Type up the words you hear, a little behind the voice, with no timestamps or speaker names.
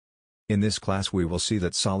In this class we will see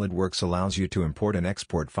that SolidWorks allows you to import and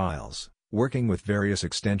export files, working with various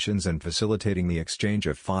extensions and facilitating the exchange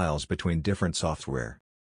of files between different software.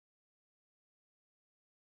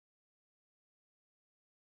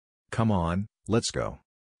 Come on, let's go.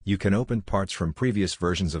 You can open parts from previous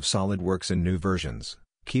versions of SolidWorks in new versions,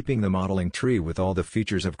 keeping the modeling tree with all the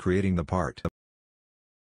features of creating the part.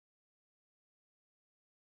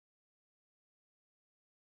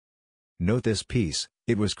 Note this piece,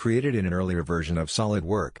 it was created in an earlier version of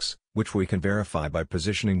SolidWorks, which we can verify by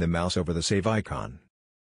positioning the mouse over the save icon.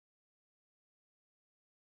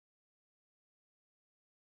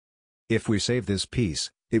 If we save this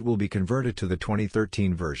piece, it will be converted to the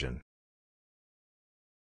 2013 version.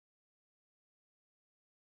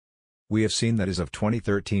 We have seen that as of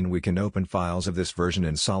 2013 we can open files of this version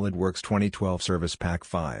in SolidWorks 2012 Service Pack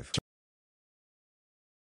 5.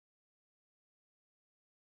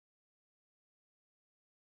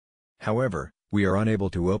 However, we are unable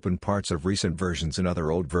to open parts of recent versions in other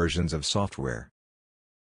old versions of software.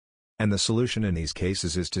 And the solution in these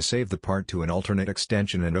cases is to save the part to an alternate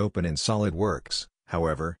extension and open in SolidWorks.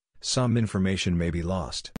 However, some information may be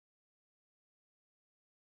lost.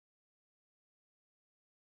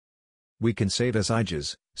 We can save as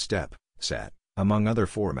IGES, STEP, SAT, among other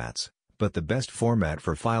formats, but the best format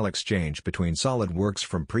for file exchange between SolidWorks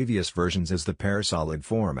from previous versions is the ParaSolid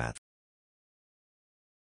format.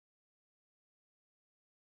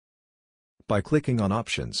 By clicking on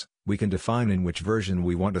Options, we can define in which version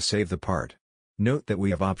we want to save the part. Note that we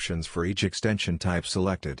have options for each extension type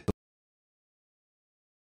selected.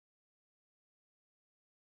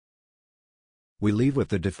 We leave with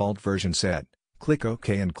the default version set, click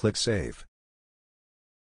OK and click Save.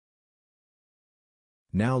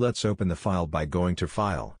 Now let's open the file by going to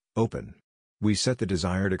File, Open. We set the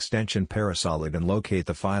desired extension ParaSolid and locate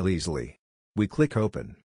the file easily. We click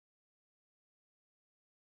Open.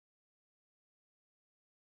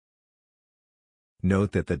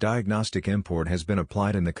 Note that the diagnostic import has been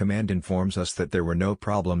applied and the command informs us that there were no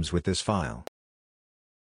problems with this file.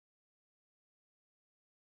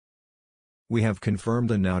 We have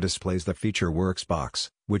confirmed and now displays the Feature Works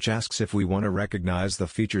box, which asks if we want to recognize the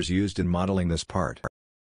features used in modeling this part.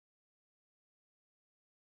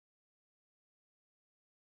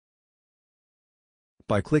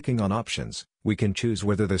 By clicking on Options, we can choose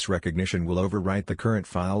whether this recognition will overwrite the current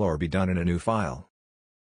file or be done in a new file.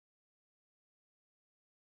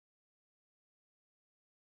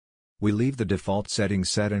 We leave the default settings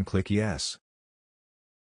set and click Yes.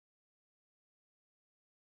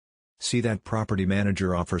 See that Property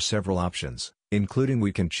Manager offers several options, including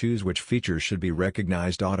we can choose which features should be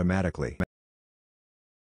recognized automatically.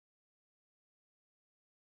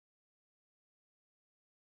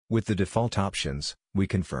 With the default options, we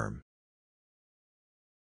confirm.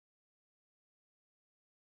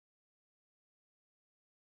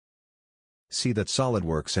 See that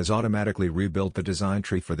SolidWorks has automatically rebuilt the design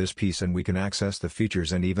tree for this piece and we can access the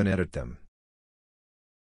features and even edit them.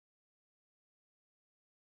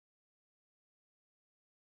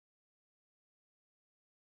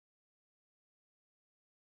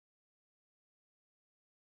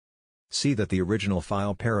 See that the original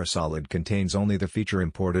file ParaSolid contains only the feature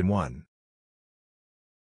imported one.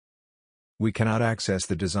 We cannot access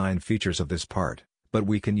the design features of this part, but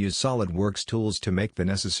we can use SolidWorks tools to make the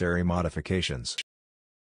necessary modifications.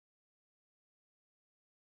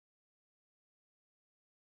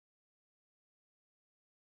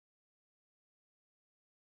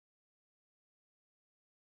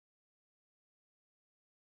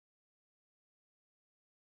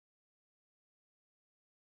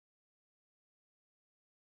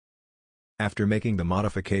 After making the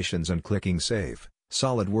modifications and clicking Save,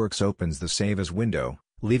 SolidWorks opens the Save As window,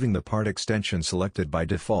 leaving the part extension selected by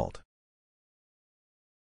default.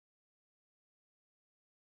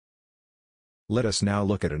 Let us now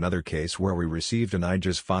look at another case where we received an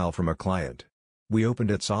IGES file from a client. We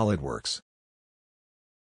opened at SolidWorks.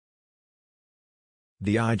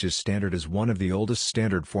 The IGES standard is one of the oldest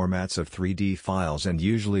standard formats of 3D files and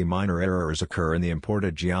usually minor errors occur in the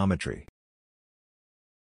imported geometry.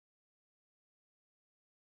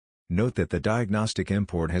 Note that the diagnostic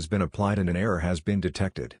import has been applied and an error has been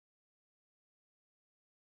detected.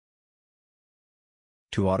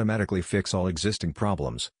 To automatically fix all existing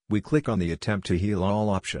problems, we click on the Attempt to Heal All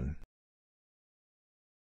option.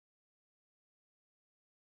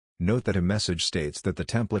 Note that a message states that the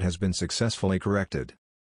template has been successfully corrected.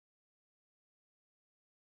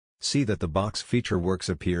 See that the box Feature Works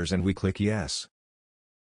appears and we click Yes.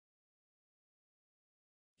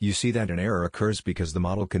 You see that an error occurs because the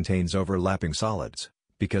model contains overlapping solids,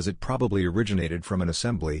 because it probably originated from an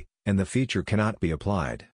assembly, and the feature cannot be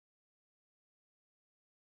applied.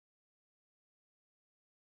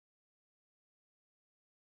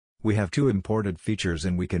 We have two imported features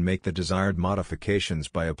and we can make the desired modifications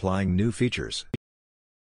by applying new features.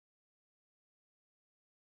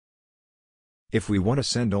 If we want to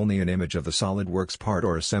send only an image of the SolidWorks part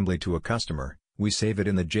or assembly to a customer, we save it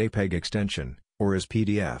in the JPEG extension, or as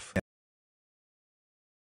PDF.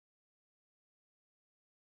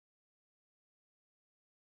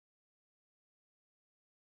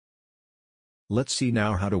 Let's see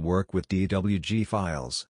now how to work with DWG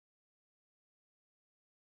files.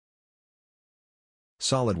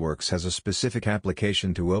 SolidWorks has a specific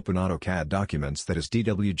application to open AutoCAD documents, that is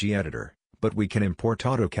DWG Editor, but we can import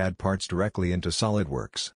AutoCAD parts directly into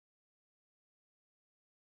SolidWorks.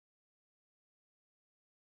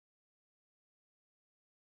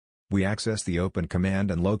 We access the Open command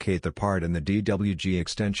and locate the part in the DWG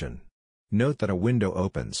extension. Note that a window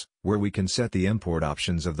opens, where we can set the import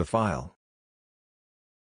options of the file.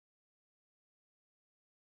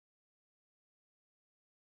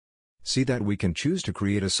 See that we can choose to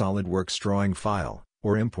create a SolidWorks drawing file,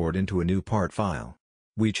 or import into a new part file.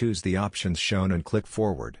 We choose the options shown and click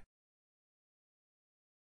Forward.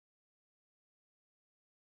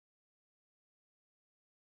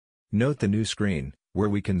 Note the new screen, where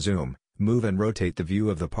we can zoom, move and rotate the view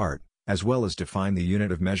of the part, as well as define the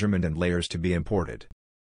unit of measurement and layers to be imported.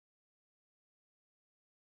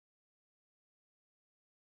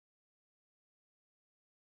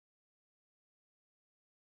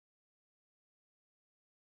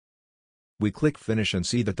 We click Finish and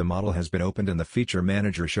see that the model has been opened and the Feature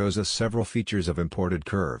Manager shows us several features of imported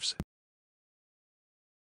curves.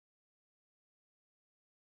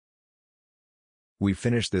 We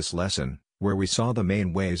finished this lesson, where we saw the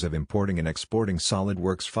main ways of importing and exporting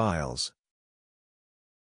SolidWorks files,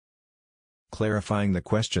 clarifying the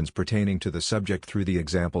questions pertaining to the subject through the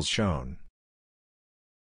examples shown.